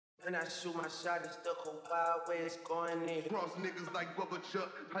When I shoot my shot, it's the whole wild way it's going in. Cross niggas like Bubba Chuck,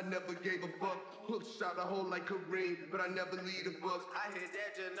 I never gave a fuck. Hook shot a hole like Kareem, but I never lead a buck. I hit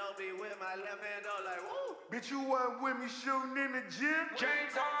that Ginobili with my left hand, all like, woo. Bitch, you wasn't with me shooting in the gym?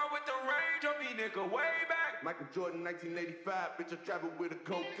 James Harden with the range on me, nigga, way back. Michael Jordan, 1985, bitch, I traveled with a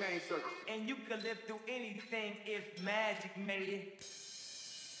cocaine circus. And you could live through anything if magic made it.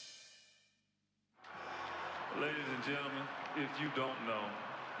 Ladies and gentlemen, if you don't know,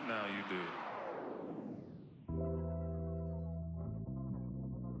 now you do.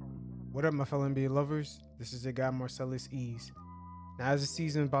 What up, my fellow NBA lovers? This is the guy Marcellus Ease. Now, as the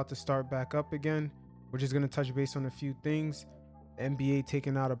season is about to start back up again, we're just going to touch base on a few things. The NBA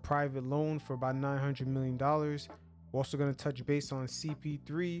taking out a private loan for about $900 million. We're also going to touch base on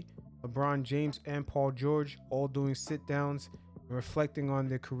CP3, LeBron James, and Paul George, all doing sit-downs and reflecting on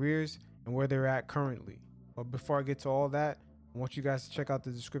their careers and where they're at currently. But before I get to all that, I want you guys to check out the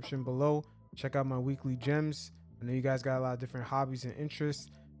description below. Check out my weekly gems. I know you guys got a lot of different hobbies and interests.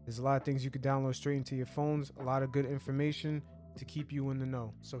 There's a lot of things you could download straight into your phones. A lot of good information to keep you in the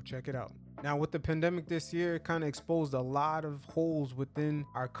know. So check it out. Now, with the pandemic this year, it kind of exposed a lot of holes within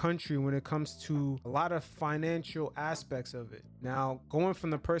our country when it comes to a lot of financial aspects of it. Now, going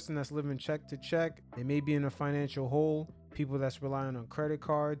from the person that's living check to check, they may be in a financial hole, people that's relying on credit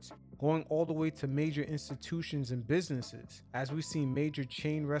cards, going all the way to major institutions and businesses. As we've seen major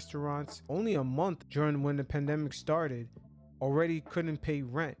chain restaurants, only a month during when the pandemic started, already couldn't pay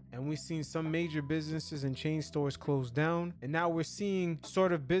rent. And we've seen some major businesses and chain stores close down. And now we're seeing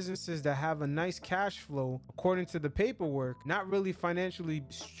sort of businesses that have a nice cash flow, according to the paperwork, not really financially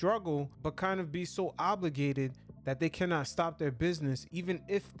struggle, but kind of be so obligated that they cannot stop their business, even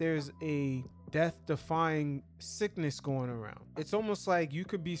if there's a death-defying sickness going around. It's almost like you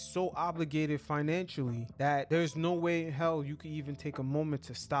could be so obligated financially that there's no way in hell you could even take a moment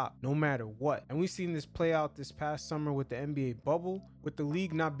to stop, no matter what. And we've seen this play out this past summer with the NBA bubble, with the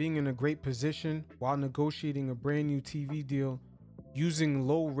league not being in a great position while negotiating a brand new TV deal, using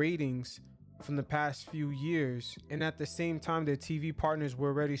low ratings from the past few years, and at the same time their TV partners were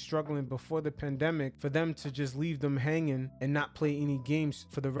already struggling before the pandemic. For them to just leave them hanging and not play any games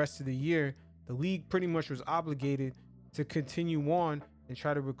for the rest of the year, the league pretty much was obligated to continue on and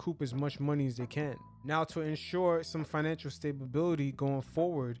try to recoup as much money as they can. Now, to ensure some financial stability going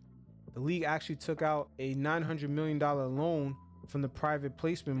forward, the league actually took out a $900 million loan from the private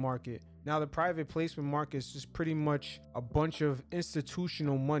placement market. Now, the private placement market is just pretty much a bunch of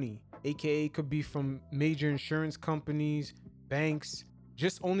institutional money, aka could be from major insurance companies, banks.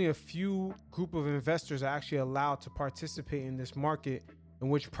 Just only a few group of investors are actually allowed to participate in this market, in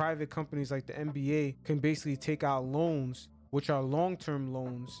which private companies like the NBA can basically take out loans, which are long-term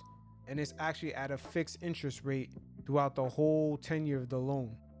loans, and it's actually at a fixed interest rate throughout the whole tenure of the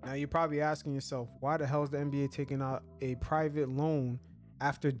loan. Now, you're probably asking yourself, why the hell is the NBA taking out a private loan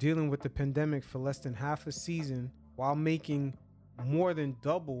after dealing with the pandemic for less than half a season while making more than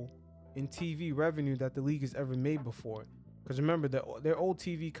double in TV revenue that the league has ever made before? Because remember, their old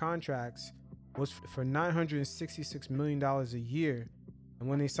TV contracts was for $966 million a year. And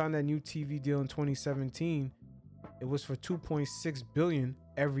when they signed that new TV deal in 2017, it was for $2.6 billion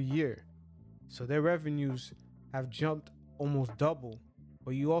every year. So their revenues have jumped almost double.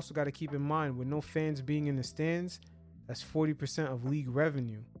 But you also got to keep in mind, with no fans being in the stands, that's 40% of league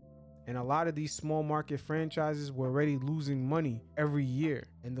revenue. And a lot of these small market franchises were already losing money every year.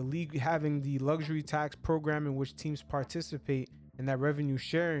 And the league having the luxury tax program in which teams participate in that revenue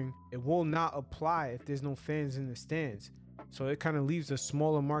sharing, it will not apply if there's no fans in the stands. So it kind of leaves the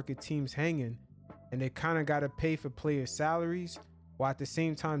smaller market teams hanging, and they kind of got to pay for player salaries, while at the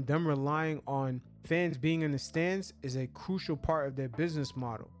same time them relying on fans being in the stands is a crucial part of their business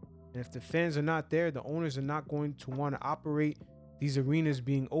model. And if the fans are not there, the owners are not going to want to operate these arenas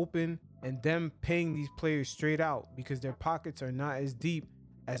being open and them paying these players straight out, because their pockets are not as deep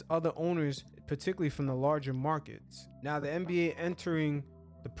as other owners, particularly from the larger markets. Now, the NBA entering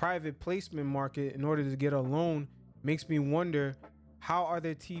the private placement market in order to get a loan makes me wonder, how are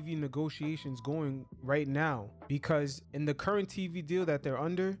their TV negotiations going right now? Because in the current TV deal that they're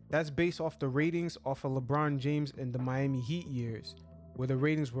under, that's based off the ratings off of LeBron James and the Miami Heat years, where the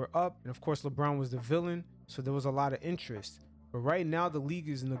ratings were up, and of course LeBron was the villain, so there was a lot of interest. But right now the league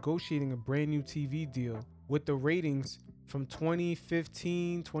is negotiating a brand new TV deal with the ratings from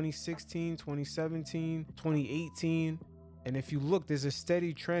 2015, 2016, 2017, 2018. And if you look, there's a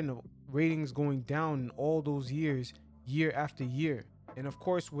steady trend of ratings going down in all those years, year after year. And of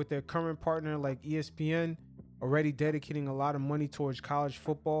course, with their current partner like ESPN already dedicating a lot of money towards college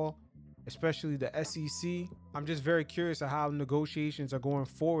football, especially the SEC, I'm just very curious of how negotiations are going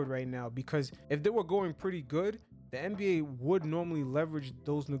forward right now, because if they were going pretty good, the NBA would normally leverage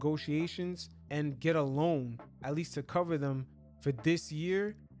those negotiations and get a loan, at least to cover them for this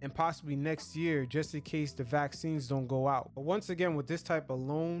year and possibly next year, just in case the vaccines don't go out. But once again, with this type of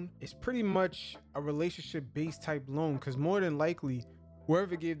loan, it's pretty much a relationship-based type loan, because more than likely,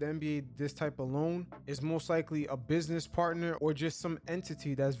 whoever gave the NBA this type of loan is most likely a business partner or just some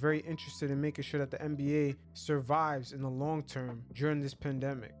entity that's very interested in making sure that the NBA survives in the long term during this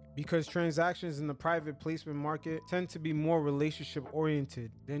pandemic. Because transactions in the private placement market tend to be more relationship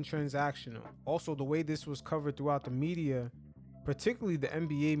oriented than transactional. Also, the way this was covered throughout the media, particularly the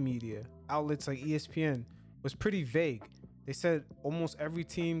NBA media, outlets like ESPN, was pretty vague. They said almost every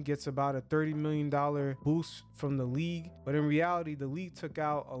team gets about a $30 million boost from the league, but in reality, the league took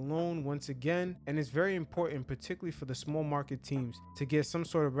out a loan once again, and it's very important, particularly for the small market teams, to get some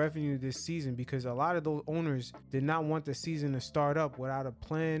sort of revenue this season, because a lot of those owners did not want the season to start up without a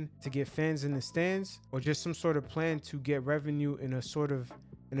plan to get fans in the stands, or just some sort of plan to get revenue in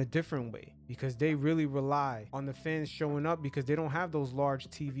a different way, because they really rely on the fans showing up, because they don't have those large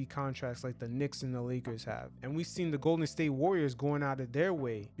TV contracts like the Knicks and the Lakers have. And we've seen the Golden State Warriors going out of their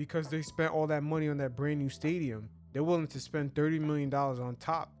way because they spent all that money on that brand new stadium. They're willing to spend $30 million on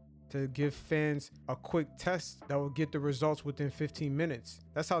top to give fans a quick test that will get the results within 15 minutes.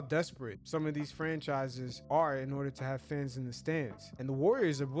 That's how desperate some of these franchises are in order to have fans in the stands. And the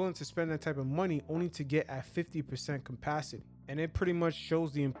Warriors are willing to spend that type of money only to get at 50% capacity. And it pretty much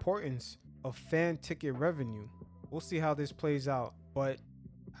shows the importance of fan ticket revenue. We'll see how this plays out. But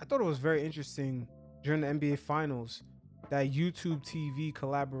I thought it was very interesting during the NBA Finals, that YouTube TV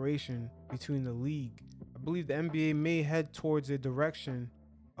collaboration between the league. I believe the NBA may head towards a direction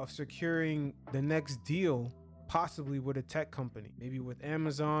of securing the next deal, possibly with a tech company, maybe with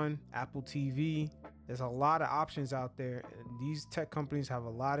Amazon, Apple TV. There's a lot of options out there, and these tech companies have a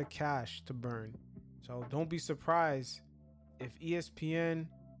lot of cash to burn. So don't be surprised if ESPN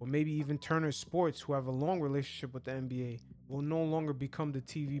or maybe even Turner Sports, who have a long relationship with the NBA, will no longer become the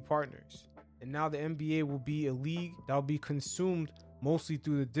TV partners. And now the NBA will be a league that will be consumed mostly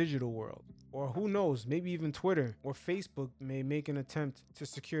through the digital world. Or who knows, maybe even Twitter or Facebook may make an attempt to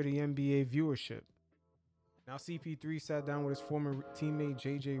secure the NBA viewership. Now CP3 sat down with his former teammate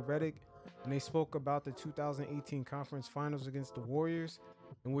JJ Redick, and they spoke about the 2018 conference finals against the Warriors,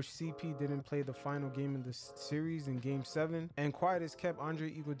 in which CP didn't play the final game of the series in Game 7. And quiet as kept,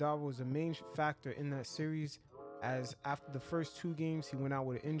 Andre Iguodala was a main factor in that series, as after the first 2 games, he went out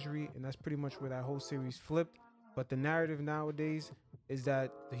with an injury, and that's pretty much where that whole series flipped. But the narrative nowadays is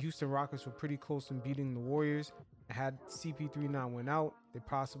that the Houston Rockets were pretty close in beating the Warriors, and had CP3 not went out, they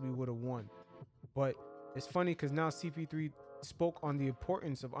possibly would have won. But it's funny because now CP3 spoke on the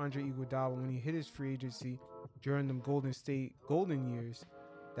importance of Andre Iguodala when he hit his free agency during the Golden State Golden years,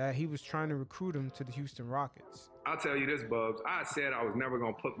 that he was trying to recruit him to the Houston Rockets. I'll tell you this, Bubs. I said I was never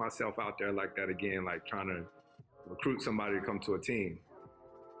going to put myself out there like that again, like trying to recruit somebody to come to a team,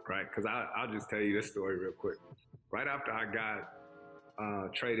 right? Because I'll just tell you this story real quick. Right after I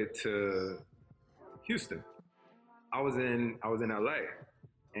got traded to Houston, I was in LA,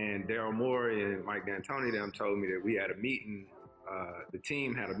 and Daryl Morey and Mike D'Antoni them told me that we had a meeting. The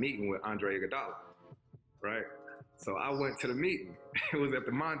team had a meeting with Andre Iguodala, right? So I went to the meeting. It was at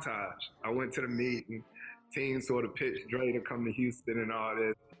the Montage. I went to the meeting. Team sort of pitched Dre to come to Houston and all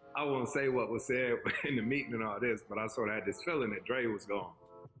this. I won't say what was said in the meeting and all this, but I sort of had this feeling that Dre was going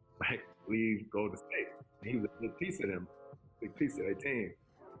to leave Golden State. He was a big piece of them, big piece of their team.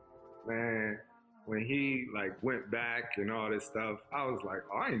 Man, when he went back and all this stuff, I was like,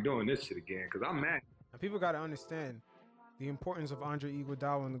 oh, I ain't doing this shit again, because I'm mad. Now, people got to understand the importance of Andre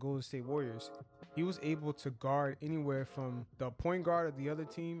Iguodala and the Golden State Warriors. He was able to guard anywhere from the point guard of the other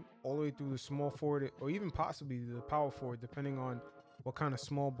team all the way through the small forward, or even possibly the power forward, depending on what kind of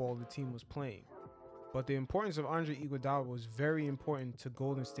small ball the team was playing. But the importance of Andre Iguodala was very important to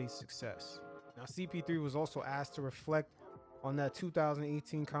Golden State's success. Now, CP3 was also asked to reflect on that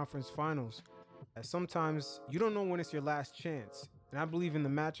 2018 conference finals, as sometimes you don't know when it's your last chance. And I believe in the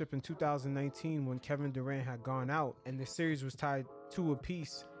matchup in 2019 when Kevin Durant had gone out and the series was tied 2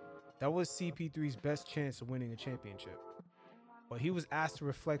 apiece, that was CP3's best chance of winning a championship. But he was asked to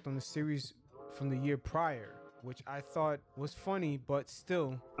reflect on the series from the year prior, which I thought was funny, but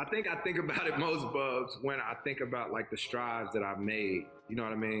still. I think about it most, Bubs, when I think about the strides that I've made, you know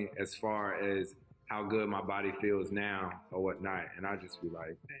what I mean? As far as how good my body feels now or whatnot. And I just be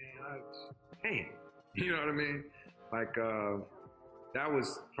like, man, you know what I mean? That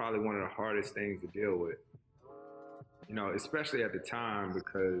was probably one of the hardest things to deal with, you know, especially at the time,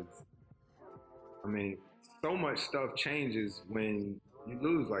 because, I mean, so much stuff changes when you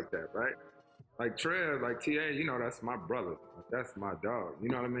lose like that, right? Like Trev, like TA, you know, that's my brother. That's my dog. You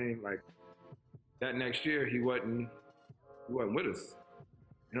know what I mean? Like that next year, he wasn't with us.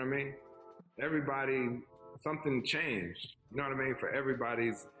 You know what I mean? Everybody, something changed. You know what I mean? For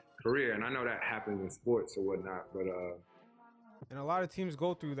everybody's career, and I know that happens in sports or whatnot, but and a lot of teams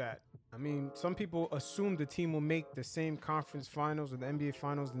go through that. I mean, some people assume the team will make the same conference finals or the NBA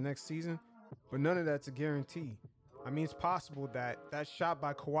finals the next season, but none of that's a guarantee. I mean, it's possible that shot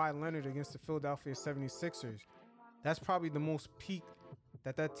by Kawhi Leonard against the Philadelphia 76ers, that's probably the most peak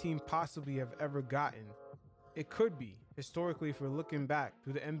that team possibly have ever gotten. It could be, historically, if we're looking back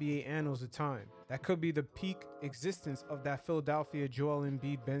through the NBA annals of time. That could be the peak existence of that Philadelphia Joel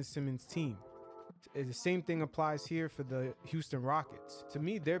Embiid, Ben Simmons team. The same thing applies here for the Houston Rockets. To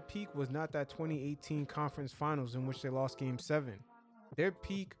me, their peak was not that 2018 conference finals in which they lost Game 7. Their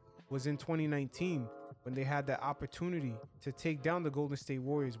peak was in 2019 when they had that opportunity to take down the Golden State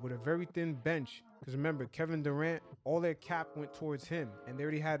Warriors with a very thin bench. Because remember, Kevin Durant, all their cap went towards him. And they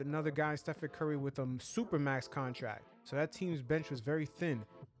already had another guy, Stephen Curry, with a supermax contract. So that team's bench was very thin.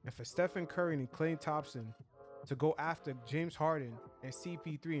 And for Stephen Curry and Klay Thompson to go after James Harden and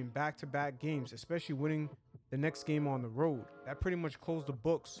CP3 in back-to-back games, especially winning the next game on the road, that pretty much closed the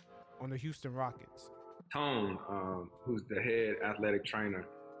books on the Houston Rockets. Tone, who's the head athletic trainer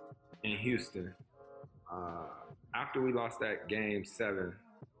in Houston, after we lost that Game 7,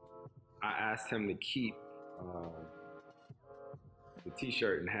 I asked him to keep the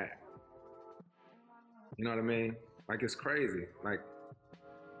T-shirt and hat. You know what I mean? Like, it's crazy. Like,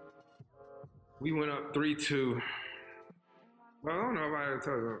 we went up 3-2. Well, I don't know if I ever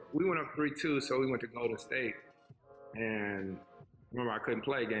told you. We went up 3-2, so we went to Golden State. And remember, I couldn't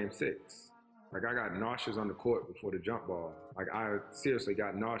play Game 6. Like, I got nauseous on the court before the jump ball. Like, I seriously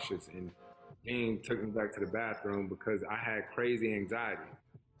got nauseous, and Dean took me back to the bathroom because I had crazy anxiety.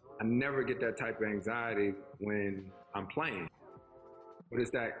 I never get that type of anxiety when I'm playing. But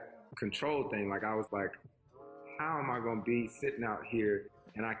it's that control thing. Like, I was like, how am I going to be sitting out here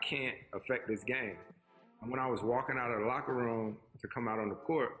and I can't affect this game? And when I was walking out of the locker room to come out on the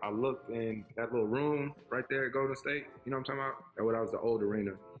court, I looked in that little room right there at Golden State. You know what I'm talking about? That was the old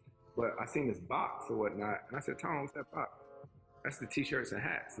arena. But I seen this box or whatnot, and I said, Tom, what's that box? That's the T-shirts and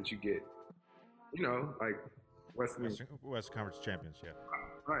hats that you get. You know, like Western Conference champions, yeah.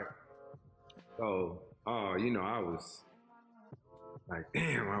 Right. So, you know, I was like,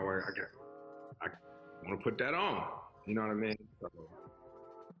 damn, I want to put that on. You know what I mean? So,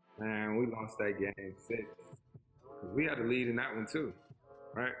 man, we lost that Game 6. We had to lead in that one too,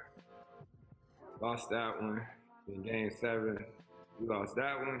 right? Lost that one. In Game 7, we lost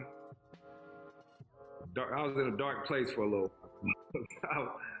that one. I was in a dark place for a little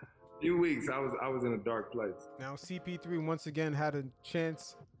few weeks. I was in a dark place. Now CP3 once again had a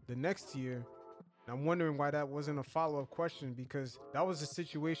chance the next year. I'm wondering why that wasn't a follow-up question, because that was a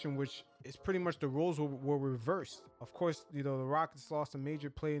situation which is pretty much the roles were reversed. Of course, you know, the Rockets lost a major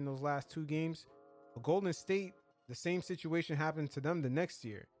play in those last 2 games. But Golden State, the same situation happened to them the next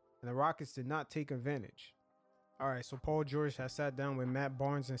year, and the Rockets did not take advantage. All right, so Paul George has sat down with Matt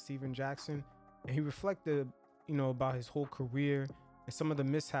Barnes and Steven Jackson, and he reflected, you know, about his whole career and some of the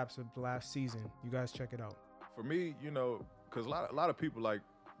mishaps of the last season. You guys check it out. For me, you know, because a lot of people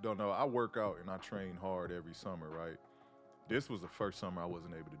don't know, I work out and I train hard every summer, right? This was the first summer I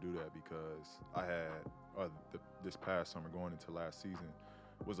wasn't able to do that because I had, this past summer going into last season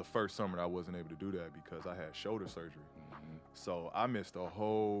was the first summer I wasn't able to do that because I had shoulder surgery. Mm-hmm. So I missed a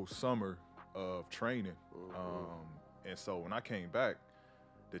whole summer of training. And so when I came back,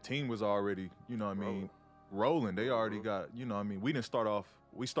 the team was already, you know what I mean, rolling. They already got, you know what I mean, we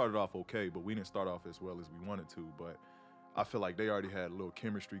started off okay, but we didn't start off as well as we wanted to. But I feel like they already had a little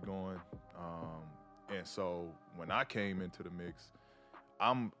chemistry going. And so when I came into the mix,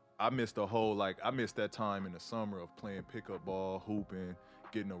 I missed that time in the summer of playing pickup ball, hooping,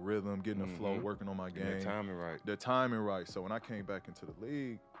 getting a rhythm, getting a flow, working on my game. The timing right. So when I came back into the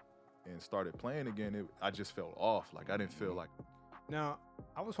league and started playing again, I just felt off. Like I didn't feel like. Now,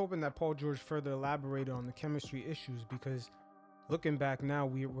 I was hoping that Paul George further elaborated on the chemistry issues, because looking back now,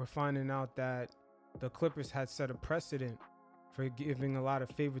 we're finding out that the Clippers had set a precedent for giving a lot of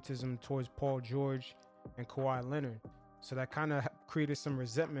favoritism towards Paul George and Kawhi Leonard. So that kind of created some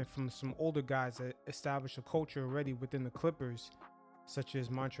resentment from some older guys that established a culture already within the Clippers, such as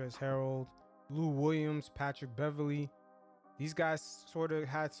Montrezl Harrell, Lou Williams, Patrick Beverley. These guys sort of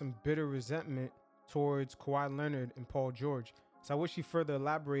had some bitter resentment towards Kawhi Leonard and Paul George. So I wish he further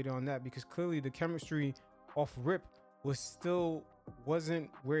elaborated on that, because clearly the chemistry off rip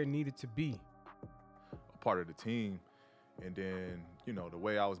wasn't where it needed to be. part of the team. And then, you know, the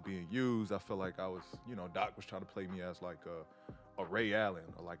way I was being used, I felt like I was, you know, Doc was trying to play me as like a Ray Allen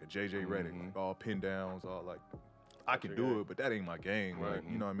or like a JJ Redick, like all pin downs, all like, I can do it, but that ain't my game. Like,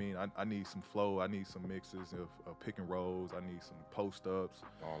 you know what I mean? I need some flow. I need some mixes of pick and rolls. I need some post ups.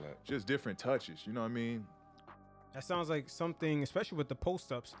 All that. Just different touches. You know what I mean? That sounds like something, especially with the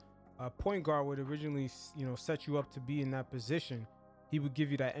post ups. Point guard would originally, you know, set you up to be in that position. He would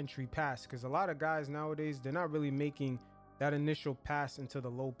give you that entry pass because a lot of guys nowadays, they're not really making that initial pass into the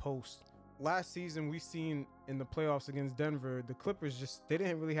low post. Last season, we seen in the playoffs against Denver, the Clippers they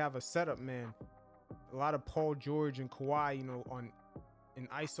didn't really have a setup man. A lot of Paul George and Kawhi, you know, in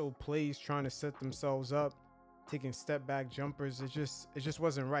ISO plays, trying to set themselves up, taking step back jumpers. It just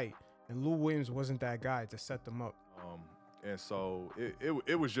wasn't right. And Lou Williams wasn't that guy to set them up. And so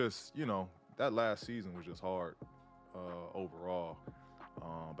it was just, you know, that last season was just hard overall.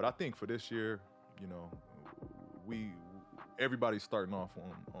 But I think for this year, you know, everybody's starting off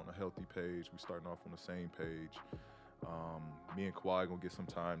on a healthy page. We're starting off on the same page. Me and Kawhi gonna get some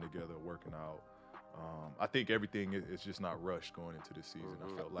time together working out. I think everything is just not rushed going into this season.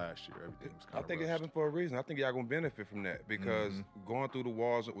 I felt last year everything was kind of I think rushed. it happened for a reason. I think y'all gonna benefit from that because going through the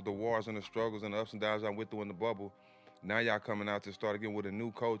wars and the struggles and the ups and downs y'all went through in the bubble, now y'all coming out to start again with a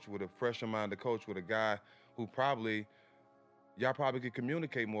new coach, with a fresher-minded coach, with a guy who y'all probably could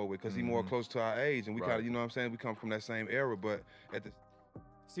communicate more with because he's more close to our age, and we kind of, you know what I'm saying, we come from that same era, but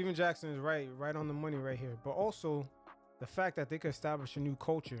Steven Jackson is right on the money right here. But also the fact that they could establish a new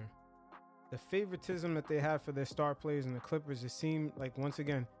culture. The favoritism that they had for their star players in the Clippers, it seemed like, once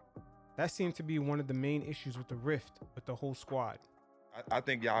again, that seemed to be one of the main issues with the rift with the whole squad. I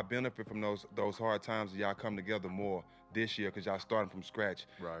think y'all benefit from those hard times. Y'all come together more this year because y'all starting from scratch.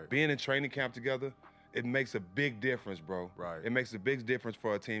 Right. Being in training camp together, it makes a big difference, bro. Right. It makes a big difference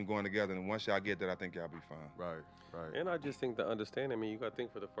for a team going together. And once y'all get that, I think y'all be fine. Right. And I just think to understand, I mean, you got to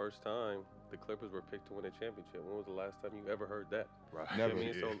think for the first time, the Clippers were picked to win a championship. When was the last time you ever heard that? Right. Never.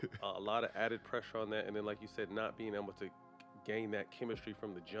 You know what I mean? So a lot of added pressure on that. And then, like you said, not being able to gain that chemistry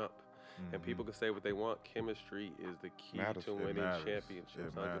from the jump. And people can say what they want. Chemistry is the key to winning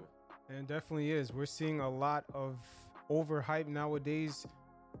championships. And it definitely is. We're seeing a lot of overhype nowadays.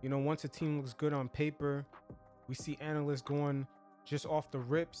 You know, once a team looks good on paper, we see analysts going just off the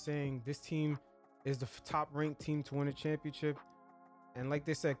rip saying this team is the top-ranked team to win a championship. And like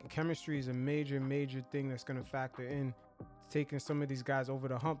they said, chemistry is a major thing that's going to factor in taking some of these guys over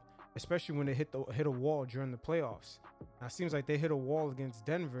the hump, especially when they hit a wall during the playoffs. Now, it seems like they hit a wall against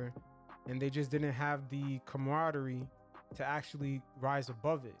Denver, and they just didn't have the camaraderie to actually rise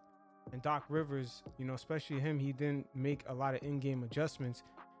above it. And Doc Rivers, you know, especially him, he didn't make a lot of in-game adjustments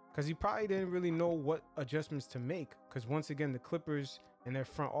because he probably didn't really know what adjustments to make. Because once again, the Clippers and their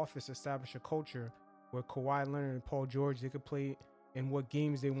front office established a culture where Kawhi Leonard and Paul George, they could play in what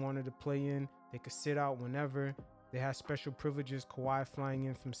games they wanted to play in. They could sit out whenever. They had special privileges. Kawhi flying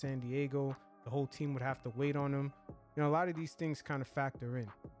in from San Diego, the whole team would have to wait on him. You know, a lot of these things kind of factor in.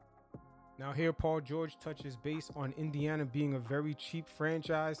 Now here, Paul George touches base on Indiana being a very cheap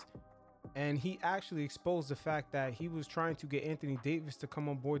franchise. And he actually exposed the fact that he was trying to get Anthony Davis to come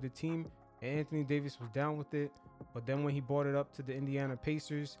on board the team, and Anthony Davis was down with it. But then when he brought it up to the Indiana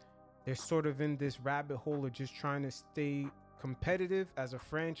Pacers, they're sort of in this rabbit hole of just trying to stay competitive as a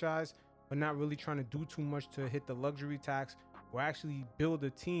franchise, but not really trying to do too much to hit the luxury tax or actually build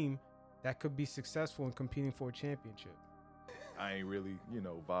a team that could be successful in competing for a championship. I ain't really, you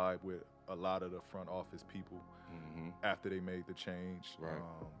know, vibe with a lot of the front office people after they made the change. Right.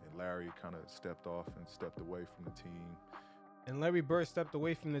 And Larry kind of stepped off and stepped away from the team. And Larry Bird stepped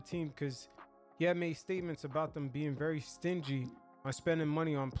away from the team because he had made statements about them being very stingy on spending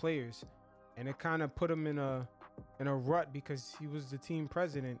money on players. And it kind of put him in a rut because he was the team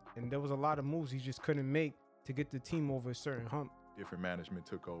president and there was a lot of moves he just couldn't make to get the team over a certain hump. Different management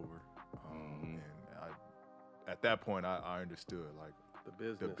took over. And at that point, I understood, like,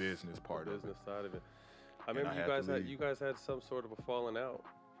 the business part of it. The business side of it. I remember you guys had some sort of a falling out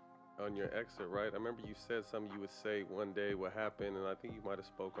on your exit, right? I remember you said something you would say one day what happened, and I think you might have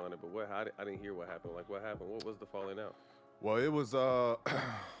spoke on it, but I didn't hear what happened. Like, what happened? What was the falling out? Well, it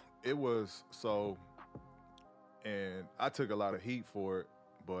was so, and I took a lot of heat for it,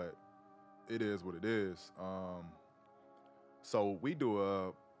 but it is what it is. So we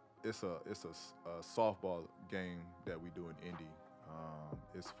do it's a softball game that we do in Indy.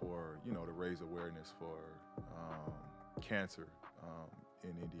 It's for, you know, to raise awareness for cancer in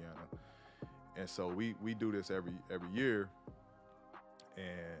Indiana. And so we do this every year.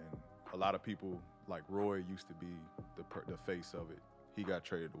 And a lot of people, like Roy used to be the face of it. He got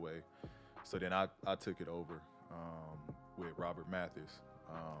traded away. So then I took it over with Robert Mathis.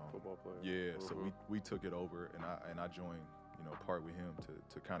 Football player. Yeah, so we took it over, and I joined, part with him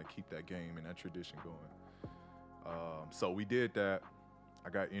to kind of keep that game and that tradition going. So we did that. I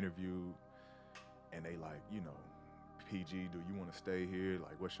got interviewed, and they like, PG, do you want to stay here?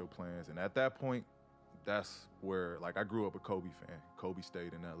 Like, what's your plans? And at that point, that's where, like, I grew up a Kobe fan. Kobe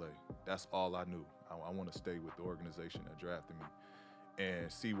stayed in LA. That's all I knew. I want to stay with the organization that drafted me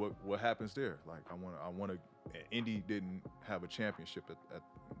and see what happens there. Like, I want to. Indy didn't have a championship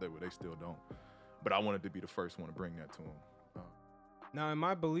they still don't, but I wanted to be the first one to bring that to him. Now, in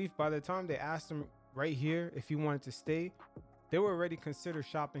my belief, by the time they asked him right here if he wanted to stay, they were already considered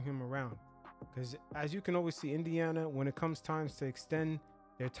shopping him around. Because as you can always see, Indiana, when it comes times to extend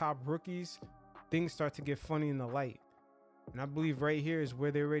their top rookies, things start to get funny in the light. And I believe right here is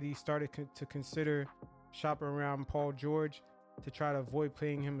where they already started to consider shopping around Paul George to try to avoid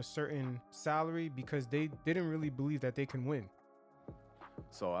paying him a certain salary because they didn't really believe that they can win.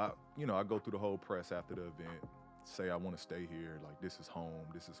 So I go through the whole press after the event, say I want to stay here, like this is home,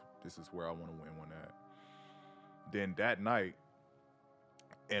 this is where I want to win one at. Then that night,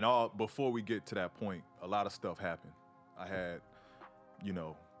 and before we get to that point, a lot of stuff happened. I had,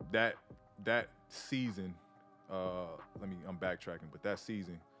 that season, I'm backtracking, but that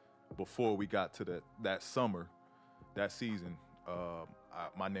season, before we got to that summer, that season,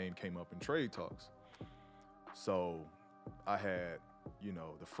 my name came up in trade talks. So I had,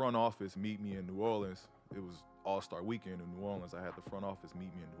 the front office meet me in New Orleans. It was All-Star Weekend in New Orleans. I had the front office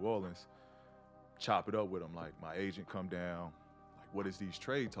meet me in New Orleans, chop it up with them. Like, my agent come down, like, what is these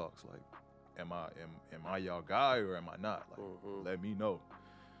trade talks? Like, am I y'all guy or am I not? Like, let me know.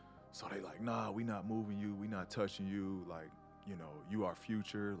 So they like, nah, we not moving you. We not touching you. Like, you our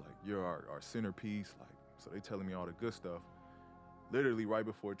future. Like, you're our centerpiece. Like, so they telling me all the good stuff. Literally right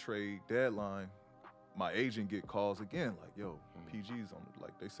before trade deadline, my agent get calls again. Like, yo, PG's on,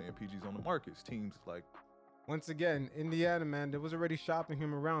 like, they saying PG's on the markets. Teams like. Once again, Indiana, man, they was already shopping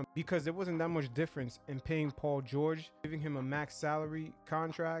him around because there wasn't that much difference in paying Paul George, giving him a max salary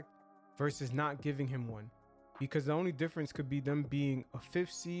contract versus not giving him one. Because the only difference could be them being a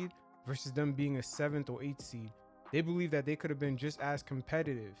 5th seed versus them being a 7th or 8th seed. They believe that they could have been just as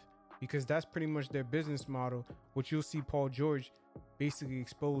competitive because that's pretty much their business model, which you'll see Paul George basically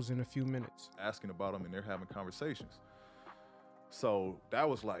expose in a few minutes. Asking about them and they're having conversations. So that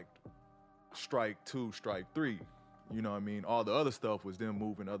was like strike 2, strike 3. You know what I mean? All the other stuff was them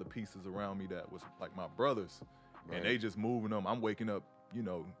moving other pieces around me that was like my brothers. Right. And they just moving them. I'm waking up,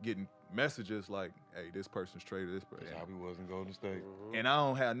 getting messages like, hey, this person's traded this person. Bobby wasn't Golden State. And I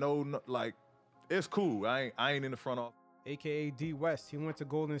don't have no, like, it's cool. I ain't in the front office. AKA D West, he went to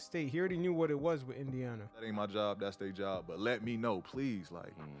Golden State. He already knew what it was with Indiana. That ain't my job, that's their job. But let me know, please.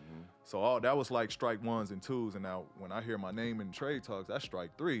 Like, so that was like strike 1s and 2s. And now when I hear my name in trade talks, that's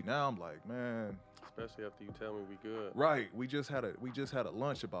strike 3. Now I'm like, man. Especially after you tell me we good. Right. We just had a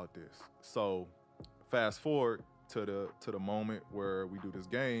lunch about this. So fast forward to the moment where we do this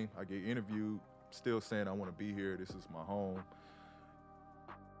game. I get interviewed, still saying I want to be here. This is my home.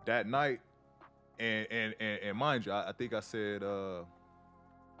 That night. And mind you, I think I said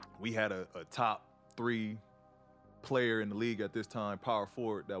we had a top 3 player in the league at this time, power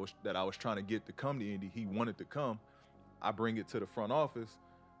forward, that I was trying to get to come to Indy. He wanted to come. I bring it to the front office.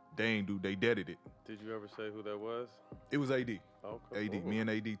 They ain't do. They deaded it. Did you ever say who that was? It was AD. Okay. AD. Me and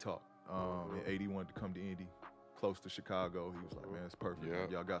AD talked. And AD wanted to come to Indy, close to Chicago. He was like, man, it's perfect. Yeah.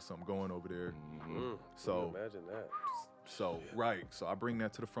 Y'all got something going over there. So imagine that. So right. So I bring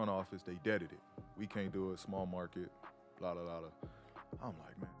that to the front office. They deaded it. We can't do it. Small market. Blah blah blah. I'm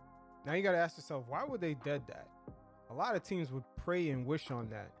like, man. Now you got to ask yourself, why would they dead that? A lot of teams would pray and wish on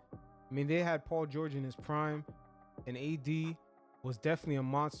that. I mean, they had Paul George in his prime, and AD was definitely a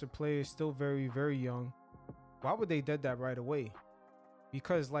monster player, still very, very young. Why would they dead that right away?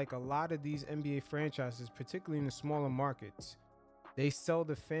 Because like a lot of these NBA franchises, particularly in the smaller markets, they sell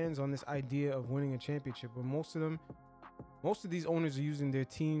the fans on this idea of winning a championship, but most of these owners are using their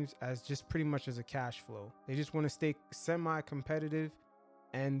teams as just pretty much as a cash flow. They just want to stay semi-competitive,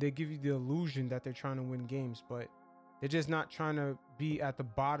 and they give you the illusion that they're trying to win games, but they're just not trying to be at the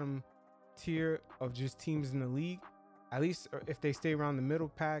bottom tier of just teams in the league. At least if they stay around the middle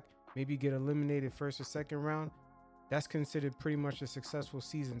pack, maybe get eliminated first or second round, that's considered pretty much a successful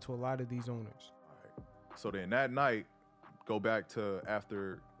season to a lot of these owners. All right. So then that night, go back to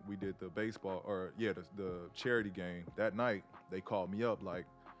after we did the baseball, the charity game. That night, they called me up like,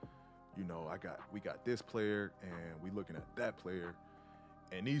 we got this player and we looking at that player.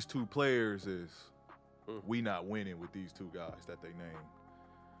 And these 2 players we not winning with these 2 guys that they named.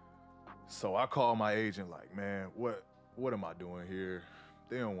 So I called my agent like, man, what am I doing here?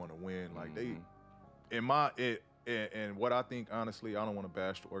 They don't want to win. Like and what I think, honestly, I don't want to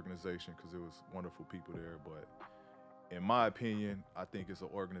bash the organization because it was wonderful people there, but in my opinion, I think it's an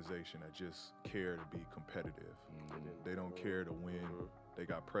organization that just care to be competitive. They don't care to win. They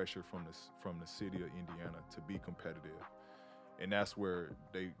got pressure from the city of Indiana to be competitive, and that's where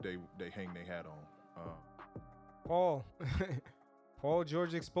they hang their hat on. Paul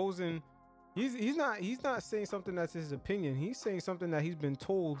George exposing. He's not saying something that's his opinion. He's saying something that he's been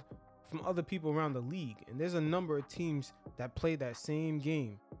told from other people around the league. And there's a number of teams that play that same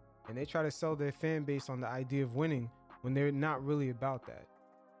game, and they try to sell their fan base on the idea of winning when they're not really about that.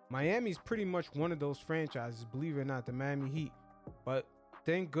 Miami's pretty much one of those franchises, believe it or not, the Miami Heat. But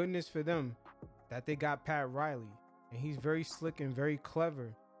thank goodness for them that they got Pat Riley, and he's very slick and very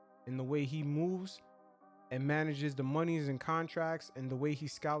clever in the way he moves and manages the monies and contracts, and the way he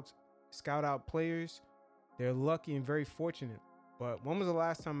scout out players. They're lucky and very fortunate. But when was the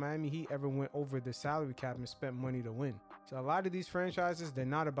last time Miami Heat ever went over the salary cap and spent money to win? So a lot of these franchises, they're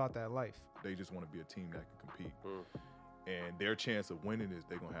not about that life. They just want to be a team that can compete. And their chance of winning is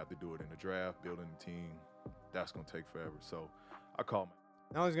they're going to have to do it in the draft, building the team. That's going to take forever. So I call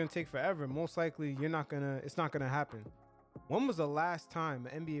Now it's going to take forever. Most likely it's not going to happen. When was the last time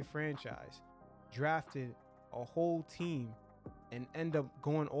an NBA franchise drafted a whole team and end up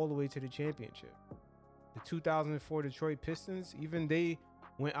going all the way to the championship? The 2004 Detroit Pistons, even they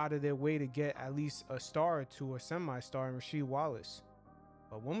went out of their way to get at least a star or two, a semi-star in Rasheed Wallace.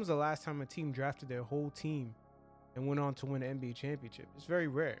 But when was the last time a team drafted their whole team and went on to win an NBA championship? It's very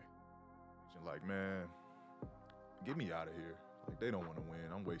rare. Like, man, get me out of here. Like, they don't want to win.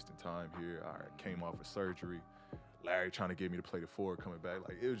 I'm wasting time here. I came off of surgery. Larry trying to get me to play the forward coming back.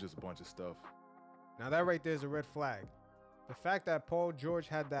 Like, it was just a bunch of stuff. Now that right there is a red flag. The fact that Paul George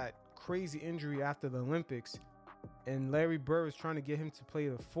had that crazy injury after the Olympics and Larry Bird was trying to get him to play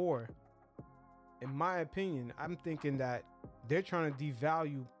the 4, in my opinion, I'm thinking that they're trying to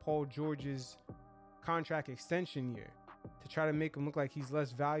devalue Paul George's contract extension year to try to make him look like he's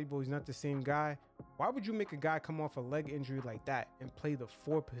less valuable. He's not the same guy. Why would you make a guy come off a leg injury like that and play the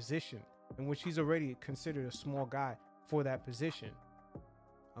 4 position, in which he's already considered a small guy for that position?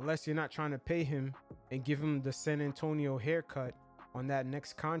 Unless you're not trying to pay him and give him the San Antonio haircut on that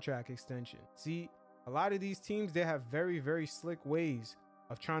next contract extension. See, a lot of these teams, they have very, very slick ways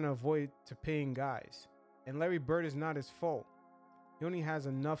of trying to avoid to paying guys. And Larry Bird is not his fault. He only has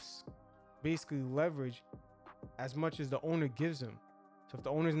enough basically leverage as much as the owner gives him. So if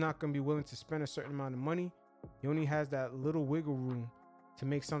the owner's not going to be willing to spend a certain amount of money, he only has that little wiggle room to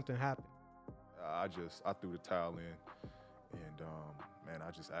make something happen. I threw the towel in, and man,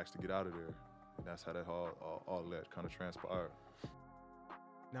 I just asked to get out of there. And that's how that all that kind of transpired.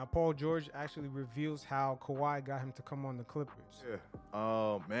 Now, Paul George actually reveals how Kawhi got him to come on the Clippers. Yeah.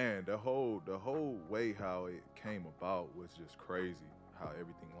 Man, the whole way how it came about was just crazy, how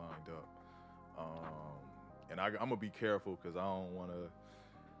everything lined up. And I'm going to be careful because I don't want to,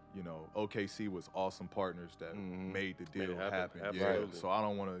 OKC was awesome partners that made the deal happen. Yeah. So I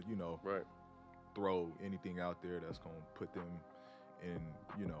don't want to, throw anything out there that's going to put them in,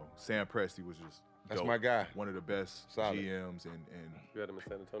 Sam Presti was just That's dope. my guy. One of the best Solid. GMs and You had him in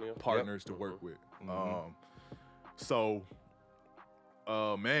San Antonio? partners to work with. So,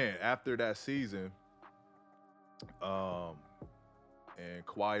 man, after that season, and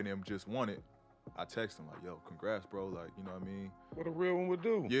Kawhi and them just won it, I texted him like, yo, congrats, bro. Like, you know what I mean? What a real one would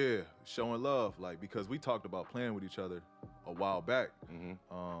do. Yeah, showing love. Like, because we talked about playing with each other a while back.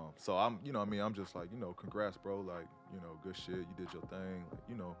 So I'm, I'm just like, congrats, bro. Like, good shit. You did your thing.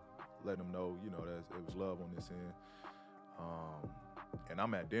 Like, let them know, that it was love on this end. And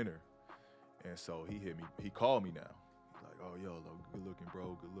I'm at dinner. And so he hit me. He called me now. He's like, oh, yo, good looking,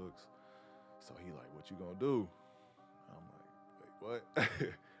 bro. Good looks. So he like, what you gonna do? I'm like, wait, what?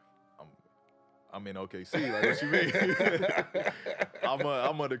 I'm in OKC. Like, what you mean?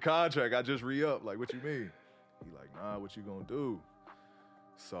 I'm under contract. I just re-up. Like, what you mean? He like, nah, what you gonna do?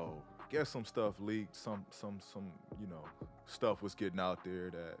 So guess some stuff leaked. Some stuff was getting out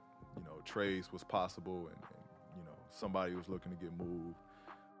there that, trades was possible and somebody was looking to get moved.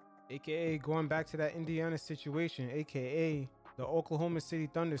 AKA going back to that Indiana situation, AKA the Oklahoma City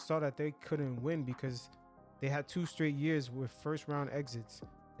Thunder saw that they couldn't win because they had 2 straight years with first round exits,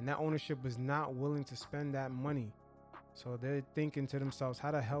 and that ownership was not willing to spend that money. So they're thinking to themselves,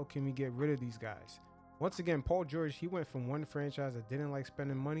 how the hell can we get rid of these guys? Once again, Paul George, he went from one franchise that didn't like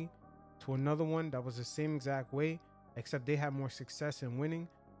spending money to another one that was the same exact way, except they had more success in winning.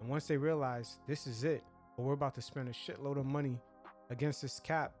 And once they realized this is it, but we're about to spend a shitload of money against this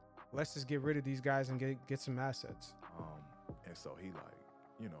cap, let's just get rid of these guys and get some assets. And so he like,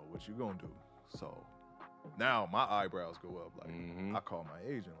 you know, what you gonna do? So now my eyebrows go up. Like I call my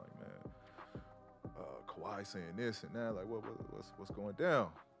agent, like, man, Kawhi saying this and that. Like, what's going down?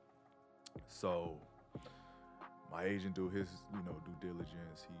 So my agent do his, you know, due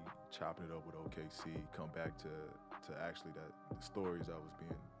diligence. He chopping it up with OKC. Come back to actually that the stories that was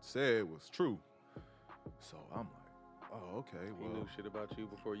being said was true. So I'm like, oh, okay. Well, he knew shit about you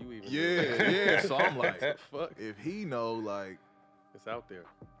before you even. Yeah. So I'm like, fuck. If he know, like, it's out there.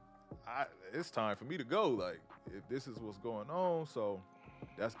 It's time for me to go. Like, if this is what's going on, so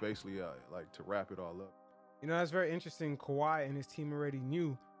that's basically like to wrap it all up. You know, that's very interesting. Kawhi and his team already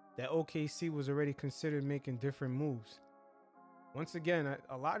knew that OKC was already considered making different moves. Once again,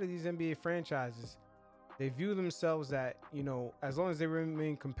 a lot of these NBA franchises, they view themselves that, you know, as long as they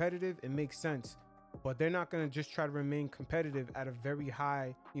remain competitive, it makes sense. But they're not going to just try to remain competitive at a very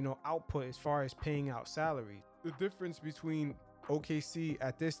high, you know, output as far as paying out salaries. The difference between OKC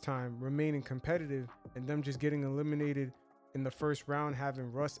at this time remaining competitive and them just getting eliminated in the first round,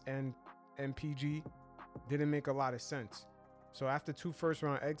 having Russ and MPG, didn't make a lot of sense. So after 2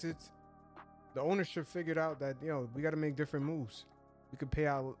 first-round exits, the ownership figured out that, you know, we got to make different moves. We could pay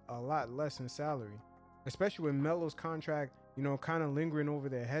out a lot less in salary, especially with Melo's contract, you know, kind of lingering over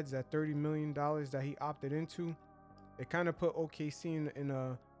their heads. That $30 million that he opted into, it kind of put OKC in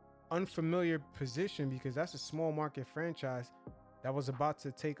a unfamiliar position, because that's a small market franchise that was about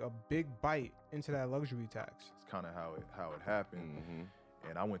to take a big bite into that luxury tax. It's kind of how it happened.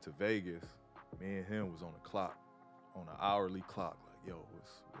 And I went to Vegas. Me and him was on the clock, on an hourly clock. Like, yo,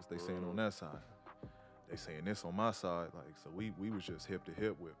 what's they saying on that side? They saying this on my side. Like, so we was just hip to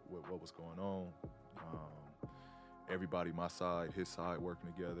hip with what was going on. Everybody, my side, his side,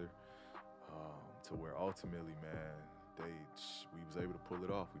 working together to where ultimately, man, we was able to pull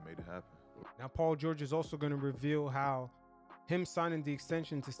it off. We made it happen. Now, Paul George is also going to reveal how him signing the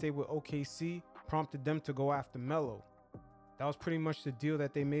extension to stay with OKC prompted them to go after Melo. That was pretty much the deal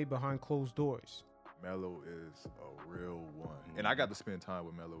that they made behind closed doors. Melo is a real one. And I got to spend time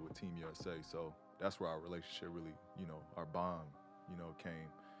with Melo with Team USA, so that's where our relationship really, you know, our bond, you know, came.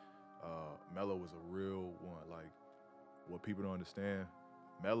 Melo was a real one. Like, what people don't understand,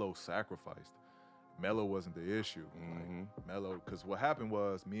 Melo sacrificed. Melo wasn't the issue. Like, Melo, because what happened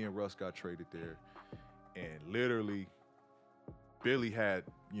was me and Russ got traded there, and literally Billy had,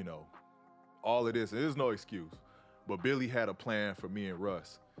 you know, all of this. There's no excuse, but Billy had a plan for me and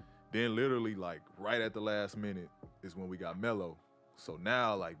Russ. Then literally, like, right at the last minute is when we got Melo. So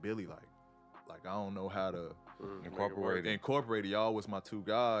now, like, Billy, like I don't know how to incorporate it. Y'all was my 2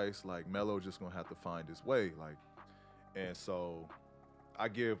 guys. Like, Melo just gonna have to find his way. Like, and so I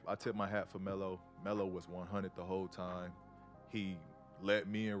tip my hat for Melo. Melo was 100 the whole time. He let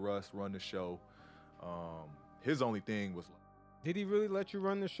me and Russ run the show. His only thing was, did he really let you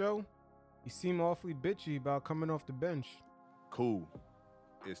run the show? He seemed awfully bitchy about coming off the bench. Cool.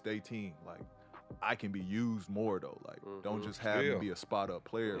 It's their team. Like, I can be used more though. Like, don't just have me be a spot up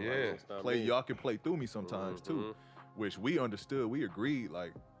player. Yeah, like, y'all can play through me sometimes too, which we understood. We agreed,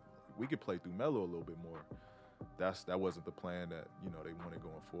 like, we could play through Melo a little bit more. That wasn't the plan that, you know, they wanted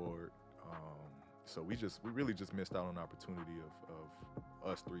going forward. So we really just missed out on the opportunity of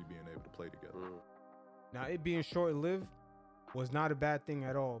us 3 being able to play together. Now, it being short-lived was not a bad thing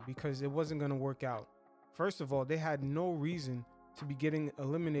at all, because it wasn't going to work out. First of all, they had no reason to be getting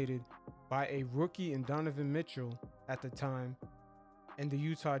eliminated by a rookie in Donovan Mitchell at the time and the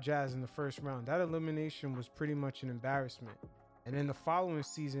Utah Jazz in the first round. That elimination was pretty much an embarrassment. And then the following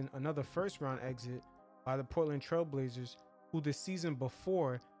season, another first-round exit by the Portland Trail Blazers, who the season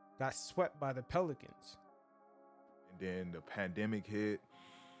before got swept by the Pelicans. And then the pandemic hit,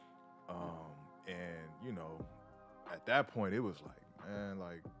 and, you know, at that point, it was like, man,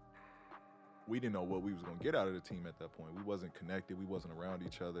 like, we didn't know what we was gonna get out of the team at that point. We wasn't connected. We wasn't around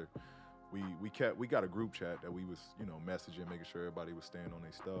each other. We got a group chat that we was, you know, messaging, making sure everybody was staying on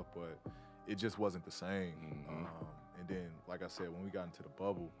their stuff, but it just wasn't the same. And then, like I said, when we got into the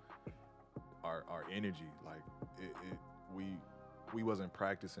bubble, our energy, like, we wasn't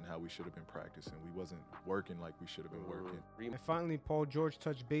practicing how we should have been practicing. We wasn't working like we should have been working. And finally, Paul George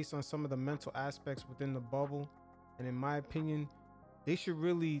touched base on some of the mental aspects within the bubble. And in my opinion, they should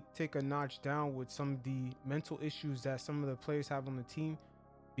really take a notch down with some of the mental issues that some of the players have on the team,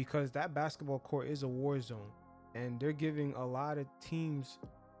 because that basketball court is a war zone, and they're giving a lot of teams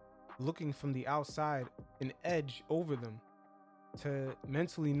looking from the outside an edge over them to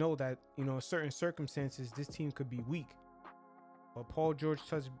mentally know that, you know, in certain circumstances, this team could be weak. But Paul George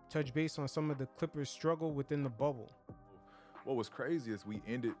touched base on some of the Clippers' struggle within the bubble. what was crazy is we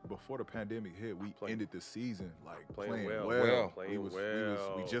ended before the pandemic hit. We ended the season like playing well.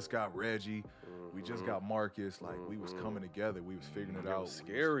 We just got Reggie. We just got Marcus. Like we was coming together. We was figuring it out.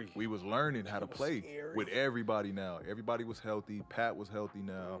 Scary. We was learning how to play with everybody now. Everybody was healthy. Pat was healthy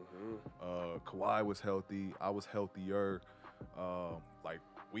now. Kawhi was healthy. I was healthier. Like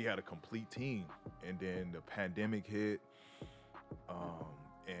we had a complete team. And then the pandemic hit.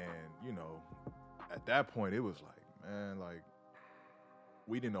 And you know, at that point it was like, man, like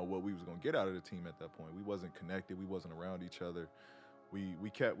we didn't know what we was gonna get out of the team at that point. We wasn't connected. We wasn't around each other.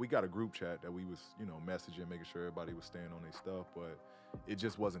 We got a group chat that we was, you know, messaging, making sure everybody was staying on their stuff, but it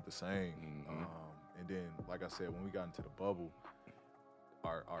just wasn't the same. And then, like I said, when we got into the bubble,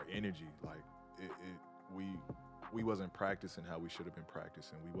 our energy, like we wasn't practicing how we should have been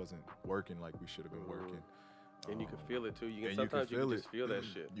practicing. We wasn't working like we should have been working. And you can feel it too. You can sometimes you can just feel that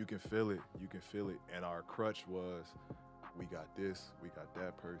shit. You can feel it. You can feel it. And our crutch was, we got this, we got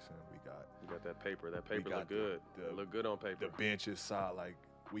that person, we got that paper. That paper look good. Look good on paper. The bench is solid. Like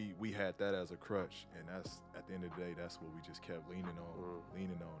we had that as a crutch, and that's at the end of the day, that's what we just kept leaning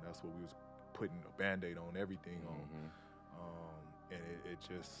on. That's what we was putting a Band-Aid on everything on. And it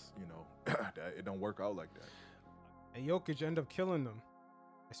just, you know, it don't work out like that. And Jokic ended up killing them,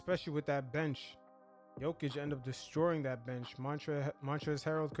 especially with that bench. Jokic ended up destroying that bench. Montrezl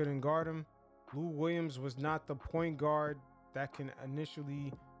Harrell couldn't guard him. Lou Williams was not the point guard that can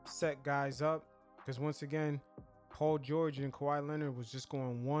initially set guys up, because once again, Paul George and Kawhi Leonard was just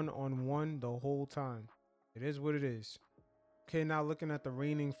going one-on-one the whole time. It is what it is. Okay, now looking at the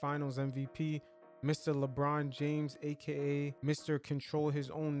reigning Finals MVP, Mr. LeBron James, aka Mr. Control His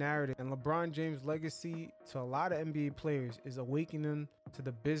Own Narrative. And LeBron James' legacy to a lot of NBA players is awakening them to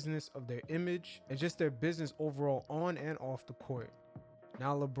the business of their image and just their business overall on and off the court.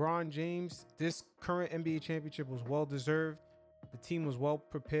 Now, LeBron James, this current NBA championship was well-deserved. The team was well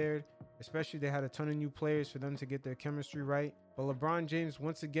prepared, especially they had a ton of new players for them to get their chemistry right. But LeBron James,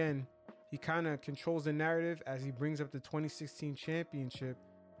 once again, he kind of controls the narrative as he brings up the 2016 championship,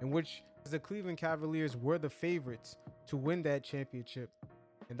 in which the Cleveland Cavaliers were the favorites to win that championship.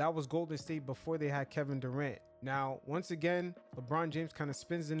 And that was Golden State before they had Kevin Durant. Now, once again, LeBron James kind of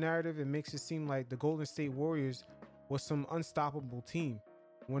spins the narrative and makes it seem like the Golden State Warriors was some unstoppable team.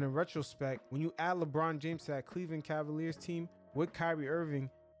 When in retrospect, when you add LeBron James to that Cleveland Cavaliers team with Kyrie Irving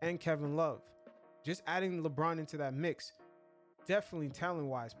and Kevin Love, just adding LeBron into that mix, definitely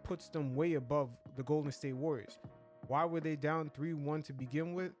talent-wise, puts them way above the Golden State Warriors. Why were they down 3-1 to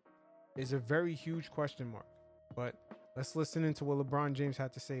begin with is a very huge question mark. But let's listen into what LeBron James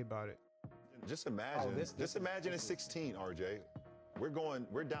had to say about it. Just imagine, imagine in 16, RJ. We're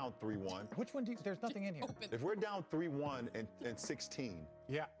down 3-1. Which one there's nothing in here. If we're down 3-1 and 16,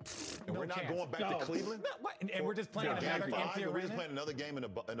 yeah, and we're not going back to Cleveland, and we're just playing another empty arena. We're just playing another game in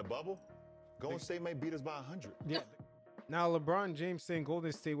the bubble. Golden State may beat us by 100. Yeah. Now LeBron James saying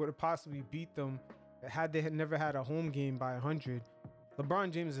Golden State would have possibly beat them had they never had a home game by 100.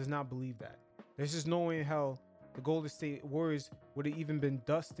 LeBron James does not believe that. There's just no way in hell the Golden State Warriors would have even been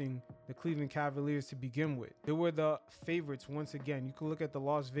dusting the Cleveland Cavaliers to begin with. They were the favorites once again. You can look at the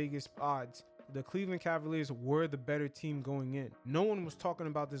Las Vegas odds. The Cleveland Cavaliers were the better team going in. No one was talking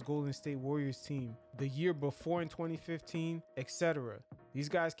about this Golden State Warriors team the year before in 2015, etc. These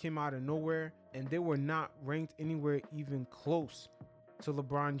guys came out of nowhere and they were not ranked anywhere even close to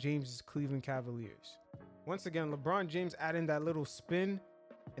LeBron James's Cleveland Cavaliers. Once again, LeBron James adding that little spin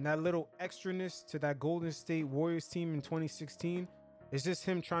and that little extraness to that Golden State Warriors team in 2016 is just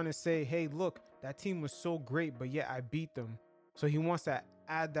him trying to say, hey, look, that team was so great, but yet I beat them. So he wants to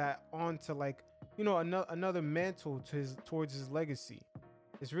add that on to, like, you know, another mantle to towards his legacy.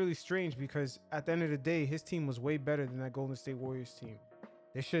 It's really strange because at the end of the day, his team was way better than that Golden State Warriors team.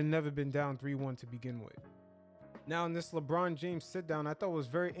 They should have never been down 3-1 to begin with. Now in this LeBron James sit down, I thought it was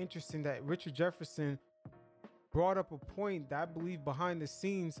very interesting that Richard Jefferson brought up a point that I believe behind the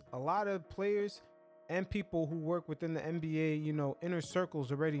scenes, a lot of players and people who work within the NBA, you know, inner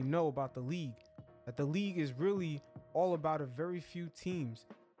circles already know about the league. That the league is really all about a very few teams,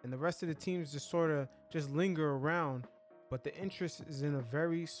 and the rest of the teams just sort of just linger around, but the interest is in a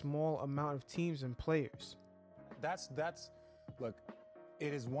very small amount of teams and players. That's look,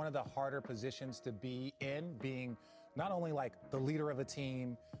 it is one of the harder positions to be in, being not only like the leader of a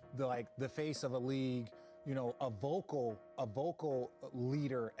team, the face of a league, you know, a vocal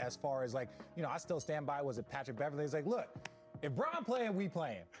leader, as far as, like, you know, I still stand by, was it Patrick Beverley? It's like, look, if Bron playing, we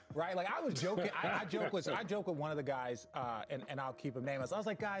playing, right? Like, I was joking. I joke with one of the guys, and I'll keep him nameless. I was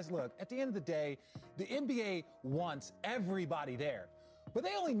like, guys, look, at the end of the day, the NBA wants everybody there. but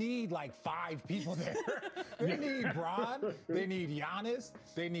they only need like 5 people there. They need Bron, they need Giannis,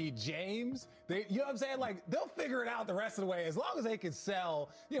 they need James. You know what I'm saying? Like, they'll figure it out the rest of the way as long as they can sell.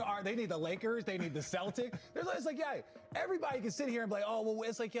 You know, they need the Lakers, they need the Celtics. It's like, yeah, everybody can sit here and be like, oh, well,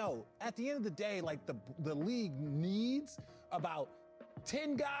 it's like, yo, at the end of the day, like the league needs about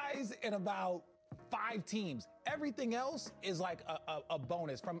 10 guys and about 5 teams. Everything else is like a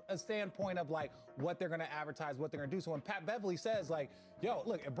bonus from a standpoint of like what they're gonna advertise, what they're gonna do. So when Pat Beverly says like, yo,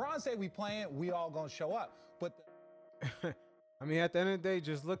 look, if Bron say we playing, we all gonna show up. But I mean, at the end of the day,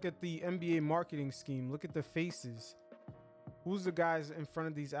 just look at the NBA marketing scheme. Look at the faces. Who's the guys in front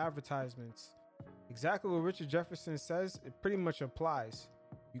of these advertisements? Exactly what Richard Jefferson says, it pretty much applies.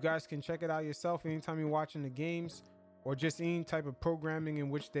 You guys can check it out yourself anytime you're watching the games or just any type of programming in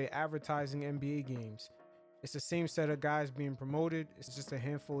which they're advertising NBA games. It's the same set of guys being promoted. It's just a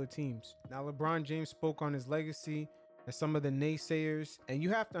handful of teams. Now, LeBron James spoke on his legacy and some of the naysayers. And you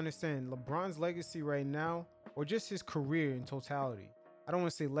have to understand, LeBron's legacy right now, or just his career in totality. I don't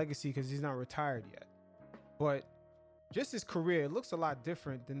want to say legacy because he's not retired yet. But just his career, it looks a lot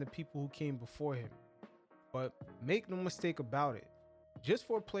different than the people who came before him. But make no mistake about it. Just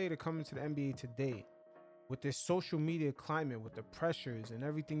for a player to come into the NBA today, with this social media climate, with the pressures and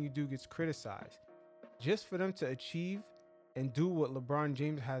everything you do gets criticized, just for them to achieve and do what LeBron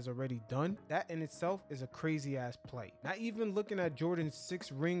James has already done, that in itself is a crazy ass play. Not even looking at Jordan's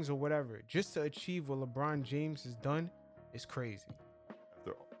 6 rings or whatever, just to achieve what LeBron James has done is crazy.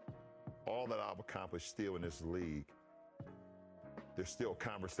 After all that I've accomplished still in this league, there's still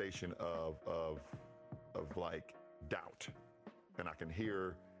conversation of like doubt. And I can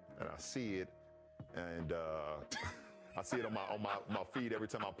hear and I see it. And I see it on my feed every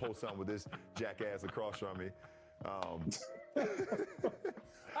time I post something with this jackass across from me. I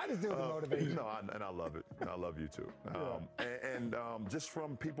just do the motivation. No, and I love it. And I love you too. Just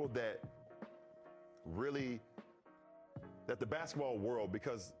from people that really, that the basketball world,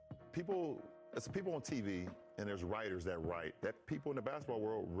 because it's people on TV and there's writers that write, that people in the basketball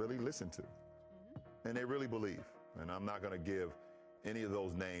world really listen to. And they really believe. And I'm not going to give any of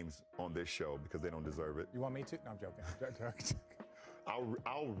those names on this show because they don't deserve it. You want me to? No, I'm joking.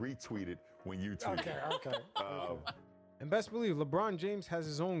 I'll retweet it when you tweet it. Okay. And best believe, LeBron James has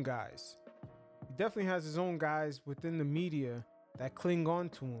his own guys. He definitely has his own guys within the media that cling on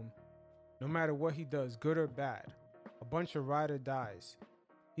to him, no matter what he does, good or bad. A bunch of ride or dies.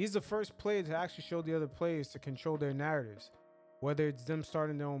 He's the first player to actually show the other players to control their narratives, whether it's them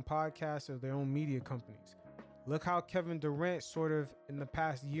starting their own podcasts or their own media companies. Look how Kevin Durant sort of, in the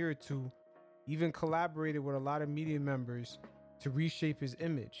past year or two, even collaborated with a lot of media members to reshape his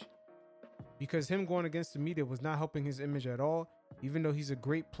image. Because him going against the media was not helping his image at all, even though he's a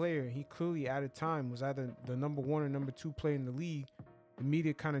great player. He clearly, at a time, was either the number 1 or number 2 player in the league. The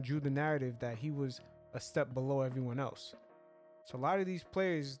media kind of drew the narrative that he was a step below everyone else. So a lot of these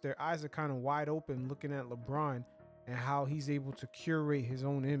players, their eyes are kind of wide open looking at LeBron and how he's able to curate his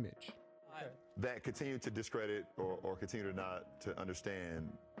own image. That continue to discredit or continue to not to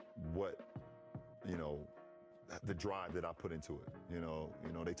understand what, the drive that I put into it.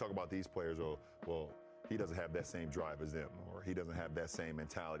 They talk about these players, well, he doesn't have that same drive as them, or he doesn't have that same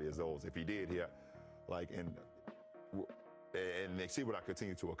mentality as those. If he did, and they see what I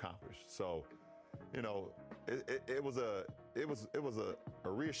continue to accomplish. So, it was a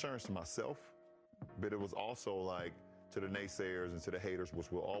reassurance to myself, but it was also like, to the naysayers and to the haters,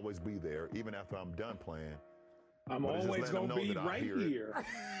 which will always be there, even after I'm done playing. I'm always going to be right here.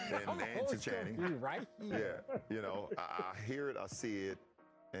 And to Channing. Right here. Yeah, I hear it, I see it,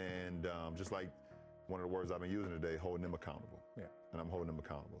 and just like one of the words I've been using today, holding them accountable. Yeah. And I'm holding them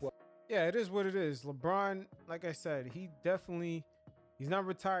accountable. Yeah, it is what it is. LeBron, like I said, he's not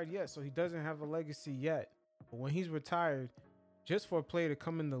retired yet, so he doesn't have a legacy yet. But when he's retired, just for a player to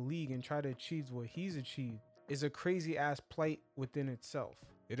come in the league and try to achieve what he's achieved, is a crazy ass plight within itself.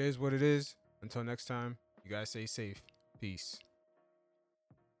 It is what it is. Until next time, you guys stay safe. Peace.